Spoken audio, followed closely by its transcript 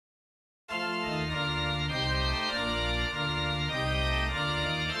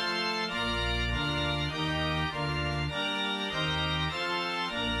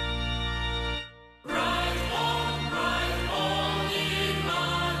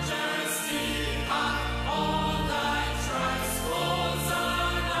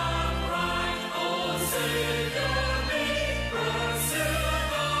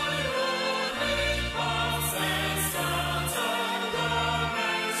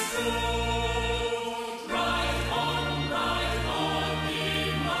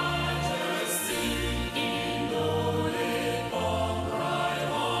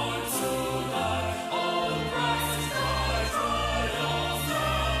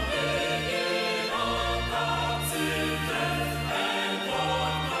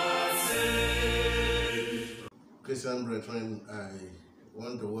Christian brethren, I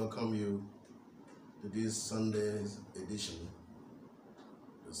want to welcome you to this Sunday's edition,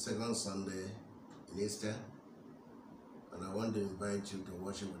 the second Sunday in Easter, and I want to invite you to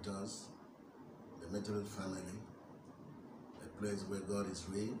worship with us, the Methodist family, a place where God is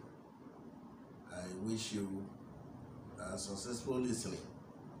real. I wish you a successful listening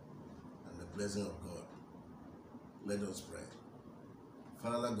and the blessing of God. Let us pray.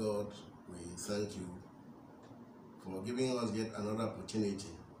 Father God, we thank you for giving us yet another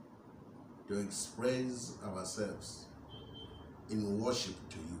opportunity to express ourselves in worship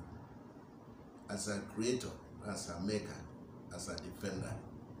to you as a creator, as a maker, as a defender.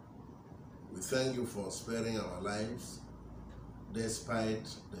 We thank you for sparing our lives despite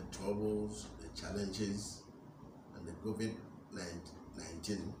the troubles, the challenges, and the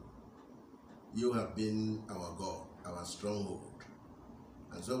COVID-19. You have been our God, our stronghold.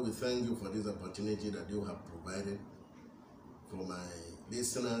 And so we thank you for this opportunity that you have provided for my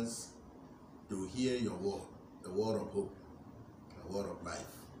listeners to hear your word, the word of hope, the word of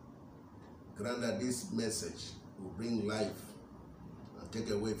life. Grant that this message will bring life and take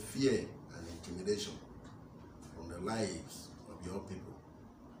away fear and intimidation from the lives of your people.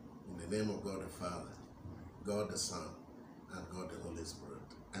 In the name of God the Father, God the Son, and God the Holy Spirit.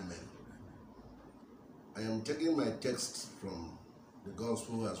 Amen. I am taking my text from the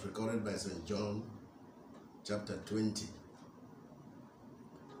Gospel as recorded by St. John, chapter 20.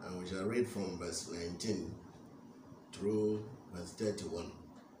 And we shall read from verse 19 through verse 31.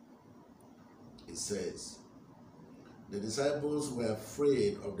 It says, "The disciples were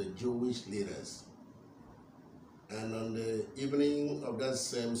afraid of the Jewish leaders, and on the evening of that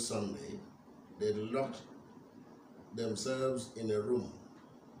same Sunday, they locked themselves in a room.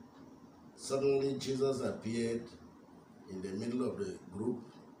 Suddenly Jesus appeared in the middle of the group.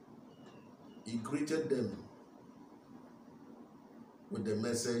 He greeted them with the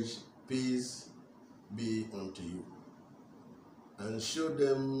message, 'Peace be unto you,' and showed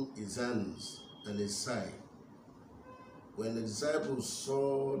them his hands and his side. When the disciples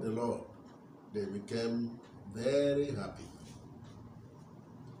saw the Lord, they became very happy.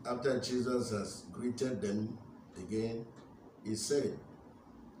 After Jesus has greeted them again, he said,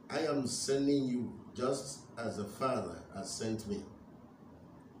 'I am sending you just as the Father has sent me.'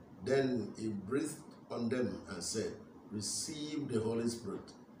 Then he breathed on them and said, 'Receive the Holy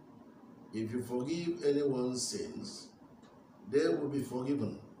Spirit. If you forgive anyone's sins, they will be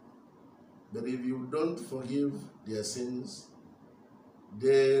forgiven. But if you don't forgive their sins,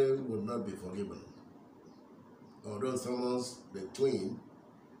 they will not be forgiven.' Although Thomas, the twin,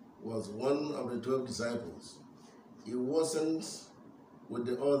 was one of the 12 disciples, he wasn't with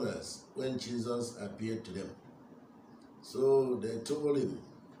the others when Jesus appeared to them. So they told him,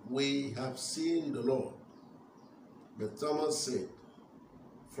 'We have seen the Lord.' But Thomas said,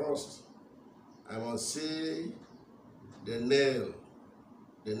 'First, I must see the nail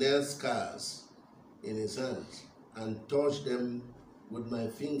scars in his hands and touch them with my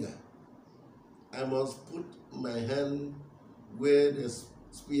finger. I must put my hand where the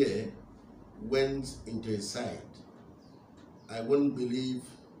spear went into his side. I won't believe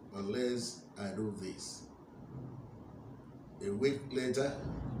unless I do this.' A week later,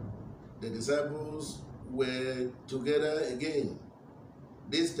 the disciples were together again.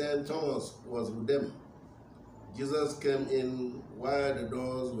 This time Thomas was with them. Jesus came in while the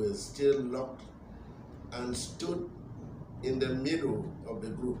doors were still locked and stood in the middle of the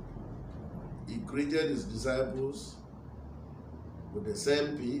group. He greeted his disciples with the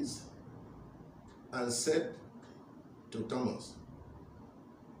same peace and said to Thomas,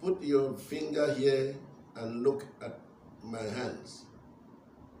 'Put your finger here and look at my hands.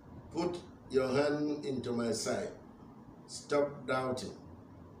 Put your hand into my side. Stop doubting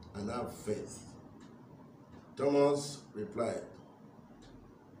and have faith.' Thomas replied,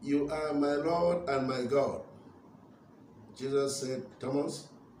 'You are my Lord and my God.' Jesus said, 'Thomas,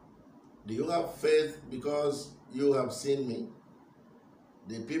 do you have faith because you have seen me?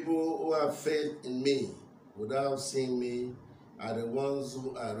 The people who have faith in me without seeing me are the ones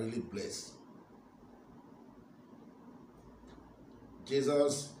who are really blessed.'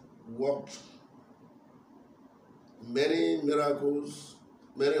 Jesus worked many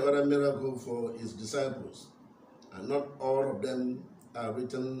other miracles for his disciples, and not all of them are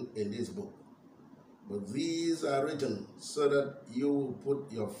written in this book, but these are written so that you will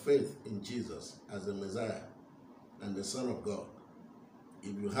put your faith in Jesus as the Messiah and the Son of God.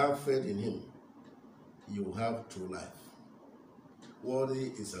 If you have faith in him, you will have true life. Worthy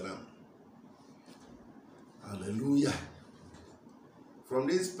is the Lamb. Hallelujah. From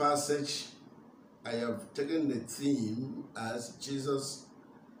this passage, I have taken the theme as Jesus'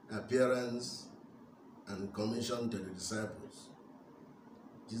 appearance and commission to the disciples.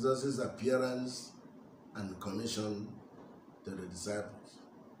 Jesus' appearance and commission to the disciples.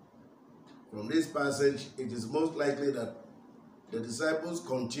 From this passage, it is most likely that the disciples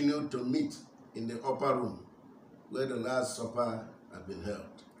continued to meet in the upper room where the Last Supper had been held.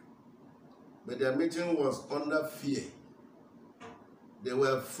 But their meeting was under fear. They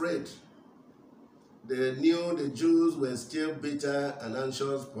were afraid. They knew the Jews were still bitter and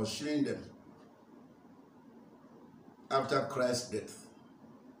anxious, pursuing them after Christ's death.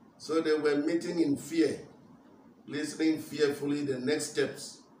 So they were meeting in fear, listening fearfully the next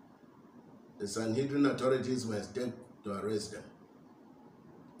steps the Sanhedrin authorities were taking to arrest them.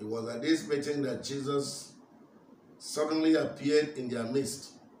 It was at this meeting that Jesus suddenly appeared in their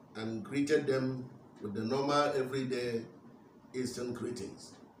midst and greeted them with the normal everyday Eastern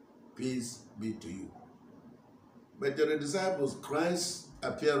greetings. Peace be to you. But to the disciples, Christ's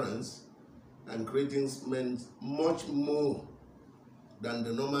appearance and greetings meant much more than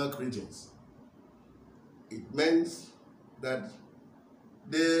the normal greetings. It meant that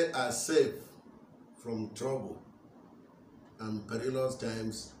they are safe from trouble and perilous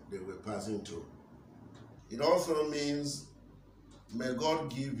times they were passing through. It also means, may God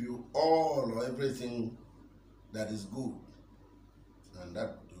give you all or everything that is good and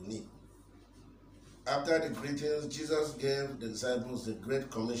that you need. After the greetings, Jesus gave the disciples the Great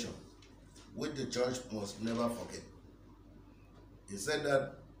Commission, which the church must never forget. He said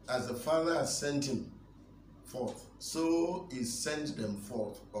that as the Father has sent him forth, so he sent them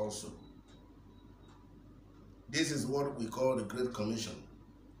forth also. This is what we call the Great Commission,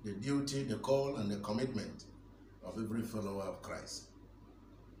 the duty, the call, and the commitment of every follower of Christ.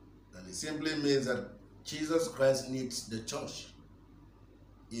 And it simply means that Jesus Christ needs the church.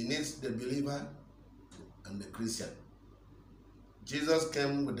 He needs the believer and the Christian. Jesus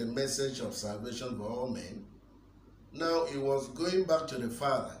came with the message of salvation for all men. Now he was going back to the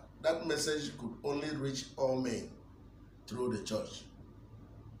Father. That message could only reach all men through the church.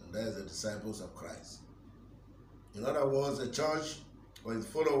 And that is the disciples of Christ. In other words, the church or its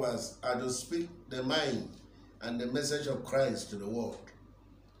followers are to speak the mind and the message of Christ to the world,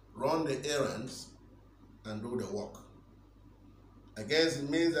 run the errands, and do the work. Again, it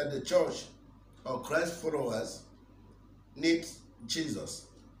means that the church or Christ followers need Jesus.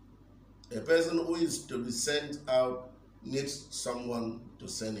 A person who is to be sent out needs someone to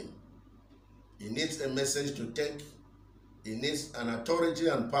send him. He needs a message to take. He needs an authority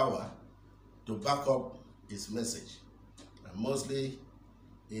and power to back up his message. And mostly,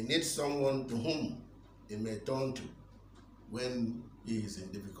 he needs someone to whom he may turn to when he is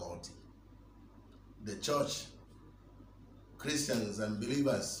in difficulty. The church, Christians and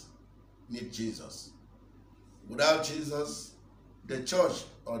believers need Jesus. Without Jesus, the church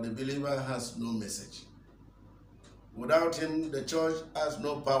or the believer has no message. Without him, the church has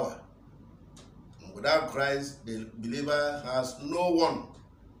no power. And without Christ, the believer has no one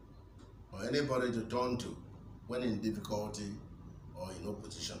or anybody to turn to when in difficulty or in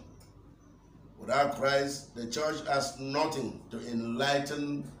opposition. Without Christ, the church has nothing to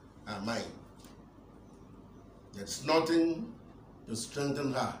enlighten her mind. There's nothing to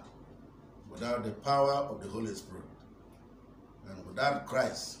strengthen her without the power of the Holy Spirit. And without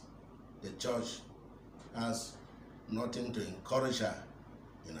Christ, the church has nothing to encourage her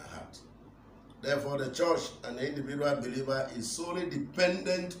in her heart. Therefore, the church and the individual believer is solely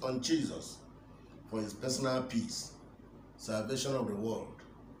dependent on Jesus for his personal peace, salvation of the world,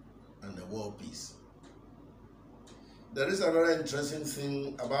 and the world peace. There is another interesting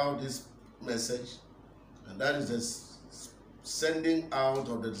thing about this message, and that is the sending out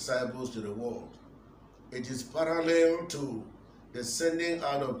of the disciples to the world. It is parallel to the sending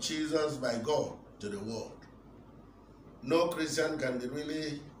out of Jesus by God to the world. No Christian can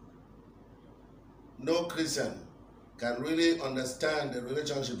really understand the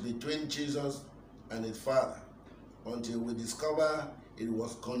relationship between Jesus and his Father until we discover it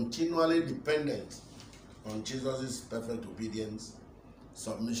was continually dependent on Jesus' perfect obedience,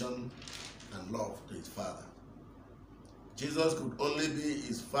 submission, and love to his Father. Jesus could only be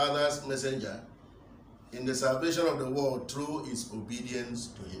his Father's messenger in the salvation of the world through his obedience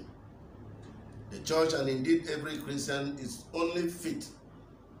to him. The church, and indeed every Christian, is only fit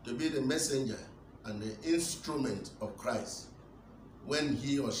to be the messenger and the instrument of Christ when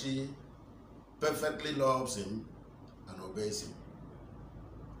he or she perfectly loves him and obeys him.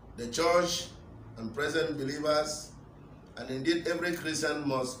 The church and present believers, and indeed every Christian,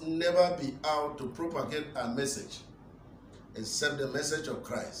 must never be out to propagate a message except the message of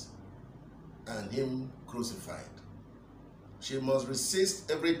Christ and him crucified. She must resist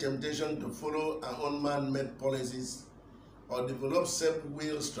every temptation to follow her own man-made policies or develop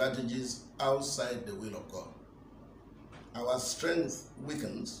self-will strategies outside the will of God. Our strength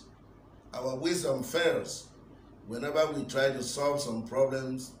weakens, our wisdom fails whenever we try to solve some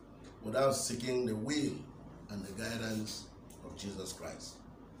problems without seeking the will and the guidance of Jesus Christ.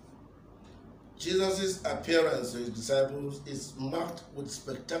 Jesus' appearance to his disciples is marked with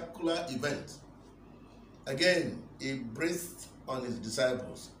spectacular events. Again, he breathed on his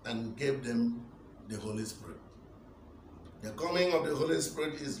disciples and gave them the Holy Spirit. The coming of the Holy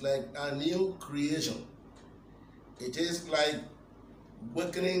Spirit is like a new creation. It is like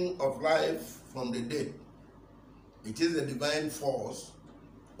awakening of life from the dead. It is a divine force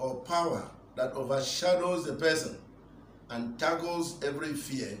or power that overshadows the person and tackles every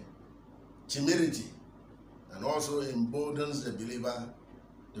fear, timidity, and also emboldens the believer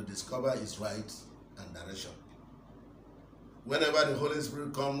to discover his right and direction. Whenever the Holy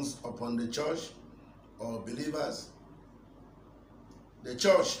Spirit comes upon the church or believers, the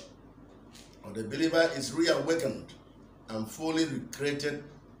church or the believer is reawakened and fully recreated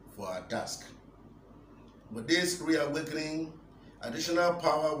for our task. With this reawakening, additional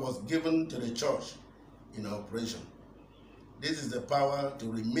power was given to the church in operation. This is the power to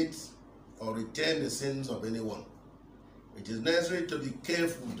remit or retain the sins of anyone. It is necessary to be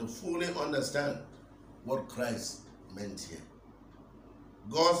careful to fully understand what Christ meant here.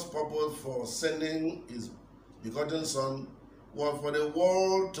 God's purpose for sending his begotten Son was for the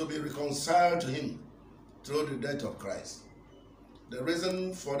world to be reconciled to him through the death of Christ. The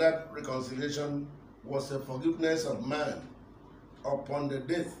reason for that reconciliation was the forgiveness of man upon the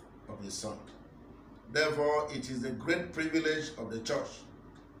death of his Son. Therefore, it is the great privilege of the church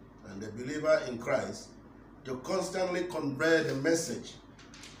and the believer in Christ to constantly convey the message,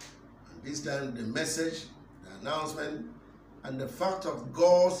 and this time the message, the announcement, and the fact of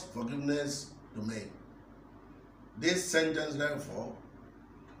God's forgiveness to men. This sentence, therefore,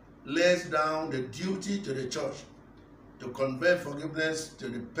 lays down the duty to the church to convey forgiveness to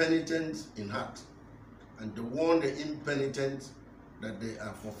the penitent in heart and to warn the impenitent that they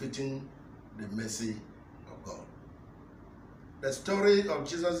are forfeiting the mercy of God. The story of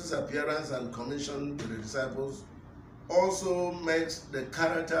Jesus' appearance and commission to the disciples also makes the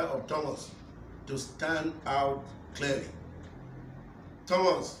character of Thomas to stand out clearly. To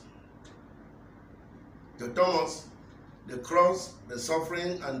Thomas, the cross, the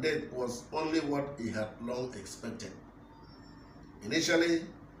suffering, and death was only what he had long expected. Initially,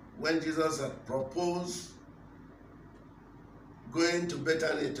 when Jesus had proposed going to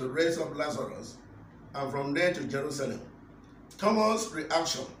Bethany to raise up Lazarus and from there to Jerusalem, Thomas'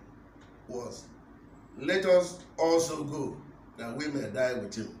 reaction was, "Let us also go, that we may die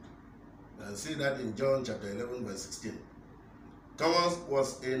with him." You can see that in John chapter 11, verse 16. Thomas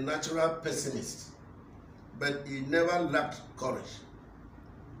was a natural pessimist, but he never lacked courage.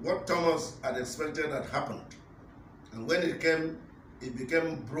 What Thomas had expected had happened, and when it came, he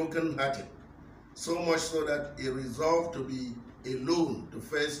became broken-hearted, so much so that he resolved to be alone to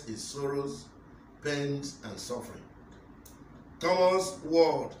face his sorrows, pains, and suffering. Thomas'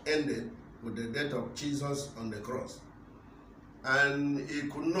 world ended with the death of Jesus on the cross, and he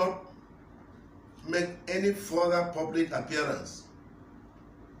could not make any further public appearance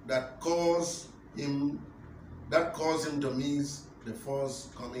that caused him to miss the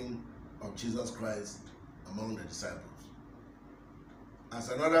first coming of Jesus Christ among the disciples. As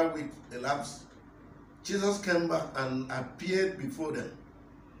another week elapsed, Jesus came back and appeared before them,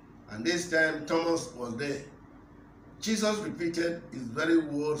 and this time Thomas was there. Jesus repeated his very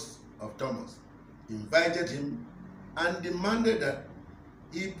words of Thomas, invited him, and demanded that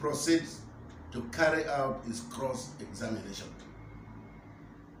he proceed to carry out his cross-examination.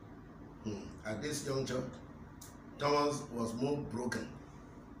 At this juncture, Thomas was more broken,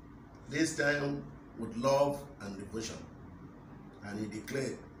 this time with love and devotion, and he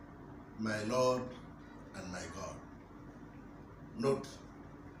declared, "My Lord and my God." Note,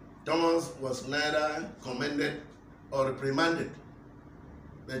 Thomas was neither commended or reprimanded,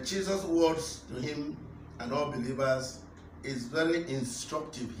 but Jesus' words to him and all believers is very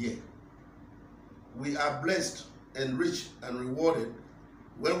instructive here. We are blessed, enriched, and rewarded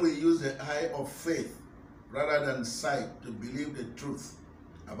when we use the eye of faith rather than sight to believe the truth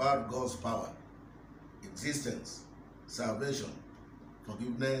about God's power, existence, salvation,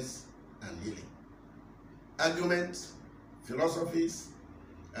 forgiveness, and healing. Arguments, philosophies,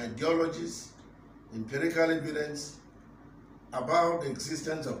 ideologies, empirical evidence about the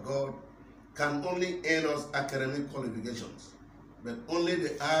existence of God can only earn us academic qualifications, but only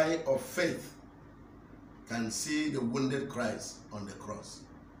the eye of faith can see the wounded Christ on the cross.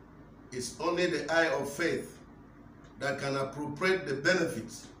 It's only the eye of faith that can appropriate the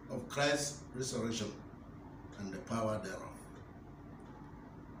benefits of Christ's resurrection and the power thereof.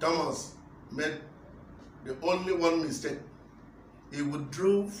 Thomas made the only one mistake. He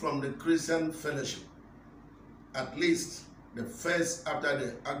withdrew from the Christian fellowship, at least the first after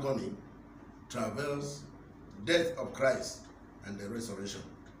the agony, travails, death of Christ, and the resurrection.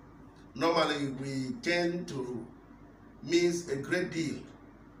 Normally, we tend to miss a great deal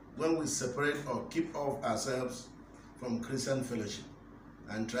when we separate or keep off ourselves from Christian fellowship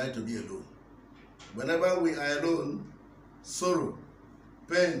and try to be alone. Whenever we are alone, sorrow,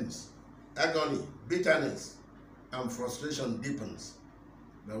 pains, agony, bitterness, and frustration deepens.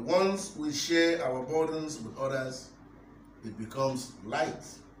 But once we share our burdens with others, it becomes light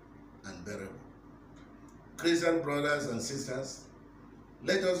and bearable. Christian brothers and sisters,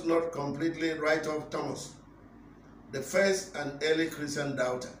 let us not completely write off Thomas, the first and early Christian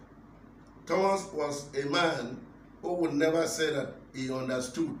doubter. Thomas was a man who would never say that he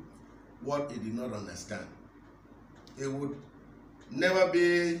understood what he did not understand. He would never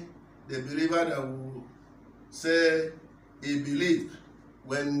be the believer that would say he believed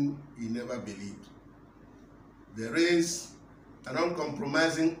when he never believed. There is an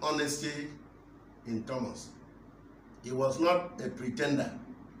uncompromising honesty in Thomas. He was not a pretender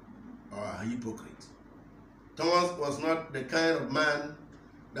or a hypocrite. Thomas was not the kind of man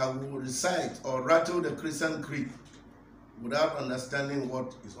that would recite or rattle the Christian creed without understanding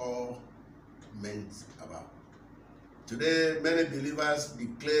what it's all meant about. Today, many believers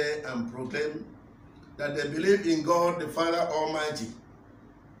declare and proclaim that they believe in God the Father Almighty,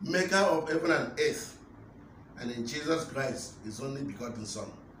 maker of heaven and earth, and in Jesus Christ, his only begotten Son.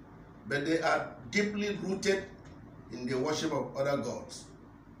 But they are deeply rooted in the worship of other gods.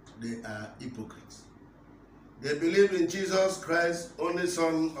 They are hypocrites. They believe in Jesus Christ, only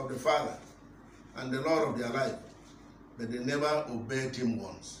Son of the Father, and the Lord of their life, but they never obeyed him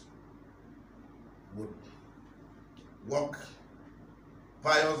once. Would walk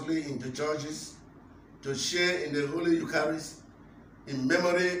piously into churches to share in the Holy Eucharist in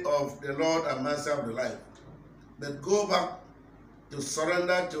memory of the Lord and Master of the life, but go back to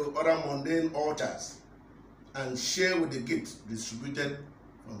surrender to other mundane altars and share with the gifts distributed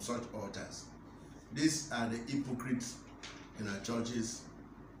from such altars. These are the hypocrites in our churches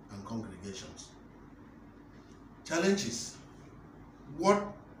and congregations. Challenges. What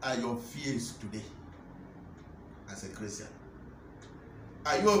are your fears today as a Christian?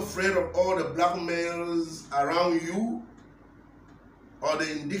 Are you afraid of all the blackmails around you, or the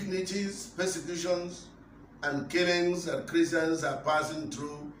indignities, persecutions, and killings that Christians are passing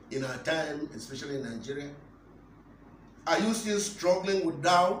through in our time, especially in Nigeria? Are you still struggling with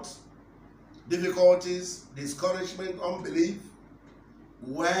doubt, difficulties, discouragement, unbelief,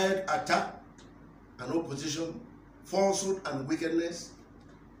 word attack and opposition, falsehood and wickedness?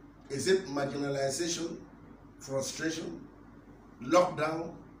 Is it marginalization, frustration,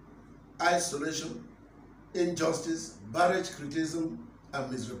 lockdown, isolation, injustice, barrage criticism,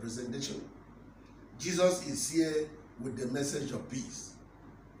 and misrepresentation? Jesus is here with the message of peace,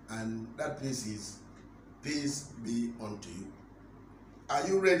 and that peace is, peace be unto you. Are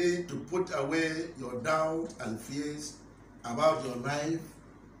you ready to put away your doubt and fears about your life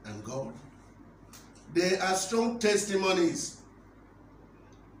and God? There are strong testimonies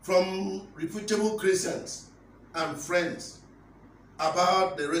from reputable Christians and friends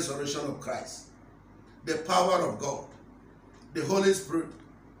about the resurrection of Christ, the power of God, the Holy Spirit,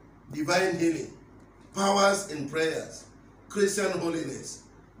 divine healing, powers in prayers, Christian holiness,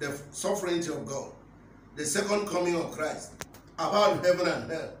 the sovereignty of God, the second coming of Christ, about heaven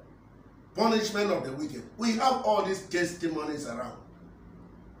and hell, punishment of the wicked. We have all these testimonies around.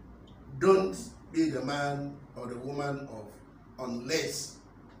 Don't be the man or the woman of unless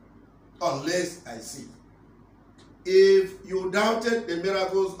I see. If you doubted the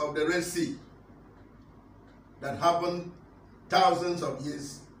miracles of the Red Sea that happened thousands of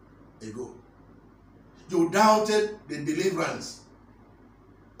years ago, you doubted the deliverance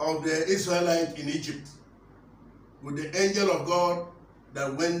of the Israelites in Egypt with the angel of God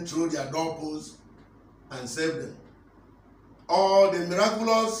that went through their doorposts and saved them. or the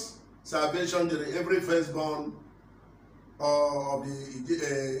miraculous salvation to every firstborn of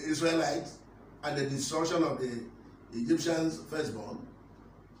the Israelites and the destruction of the Egyptians' firstborn,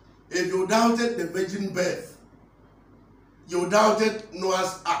 if you doubted the virgin birth, you doubted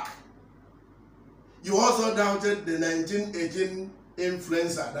Noah's Ark, you also doubted the 1918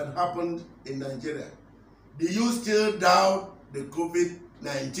 influenza that happened in Nigeria, do you still doubt the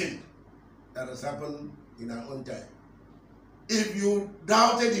COVID-19 that has happened in our own time? If you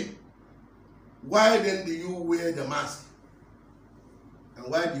doubted it, why then do you wear the mask?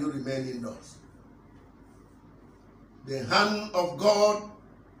 And why do you remain indoors? The hand of God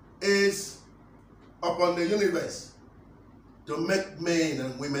is upon the universe to make men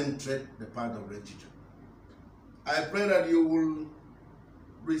and women tread the path of rectitude. I pray that you will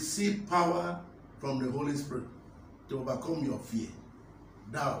receive power from the Holy Spirit to overcome your fear,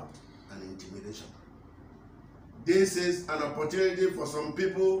 doubt, and intimidation. This is an opportunity for some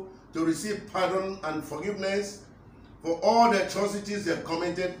people to receive pardon and forgiveness for all the atrocities they have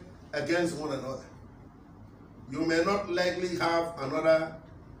committed against one another. You may not likely have another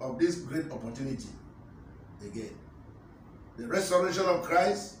of this great opportunity again. The resurrection of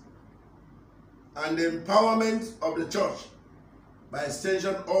Christ and the empowerment of the church, by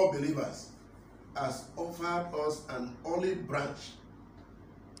extension all believers, has offered us an olive branch,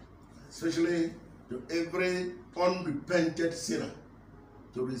 especially to every unrepented sinner,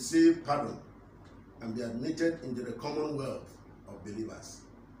 to receive pardon and be admitted into the commonwealth of believers.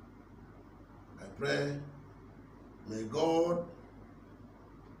 I pray, may God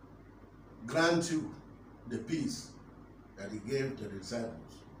grant you the peace that he gave to the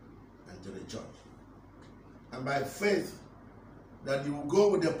disciples and to the church. And by faith, that you will go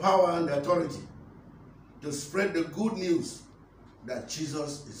with the power and the authority to spread the good news that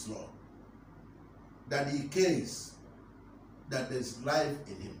Jesus is Lord, that he cares, that there is life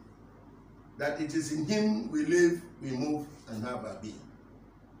in him, that it is in him we live, we move, and have our being,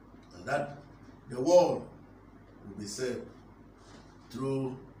 and that the world will be saved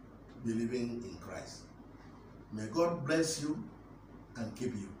through believing in Christ. May God bless you and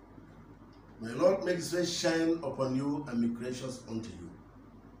keep you. May the Lord make his face shine upon you and be gracious unto you.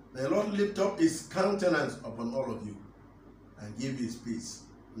 May the Lord lift up his countenance upon all of you and give you his peace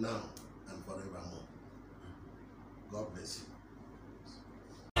now and forevermore. God bless you.